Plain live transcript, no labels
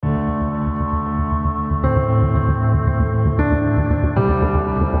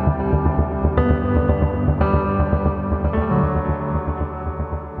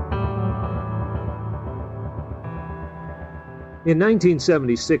In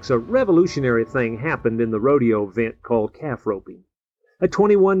 1976, a revolutionary thing happened in the rodeo event called calf roping. A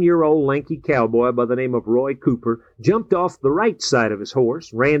 21-year-old lanky cowboy by the name of Roy Cooper jumped off the right side of his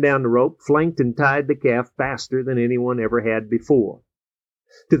horse, ran down the rope, flanked and tied the calf faster than anyone ever had before.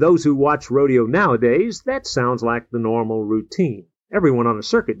 To those who watch rodeo nowadays, that sounds like the normal routine. Everyone on a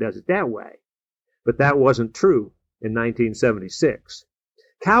circuit does it that way. But that wasn't true in 1976.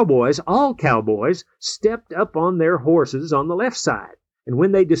 All cowboys, stepped up on their horses on the left side, and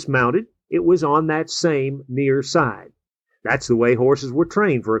when they dismounted, it was on that same near side. That's the way horses were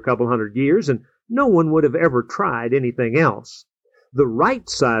trained for a couple hundred years, and no one would have ever tried anything else. The right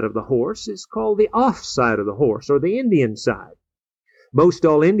side of the horse is called the off side of the horse, or the Indian side. Most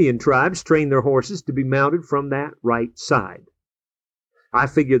all Indian tribes train their horses to be mounted from that right side. I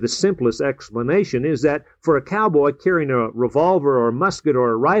figure the simplest explanation is that for a cowboy carrying a revolver or a musket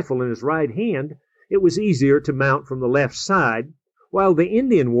or a rifle in his right hand, it was easier to mount from the left side, while the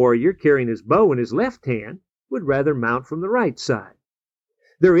Indian warrior carrying his bow in his left hand would rather mount from the right side.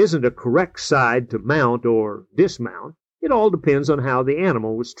 There isn't a correct side to mount or dismount. It all depends on how the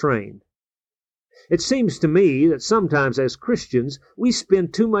animal was trained. It seems to me that sometimes as Christians we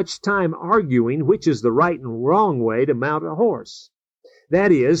spend too much time arguing which is the right and wrong way to mount a horse.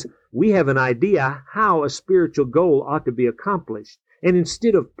 That is, we have an idea how a spiritual goal ought to be accomplished, and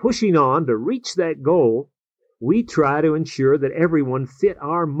instead of pushing on to reach that goal, we try to ensure that everyone fit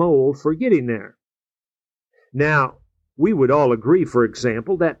our mold for getting there. Now, we would all agree, for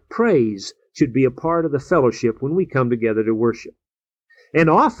example, that praise should be a part of the fellowship when we come together to worship. And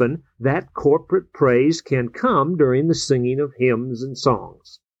often that corporate praise can come during the singing of hymns and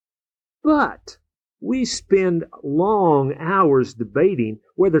songs. But we spend long hours debating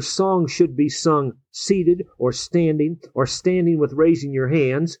whether songs should be sung seated or standing with raising your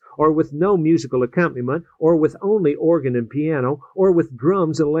hands, or with no musical accompaniment, or with only organ and piano, or with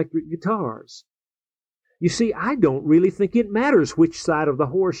drums and electric guitars. You see, I don't really think it matters which side of the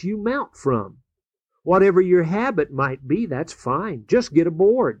horse you mount from. Whatever your habit might be, that's fine. Just get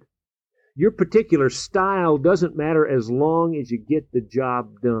aboard. Your particular style doesn't matter as long as you get the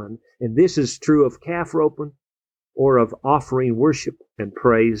job done. And this is true of calf roping or of offering worship and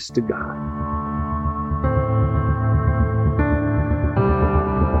praise to God.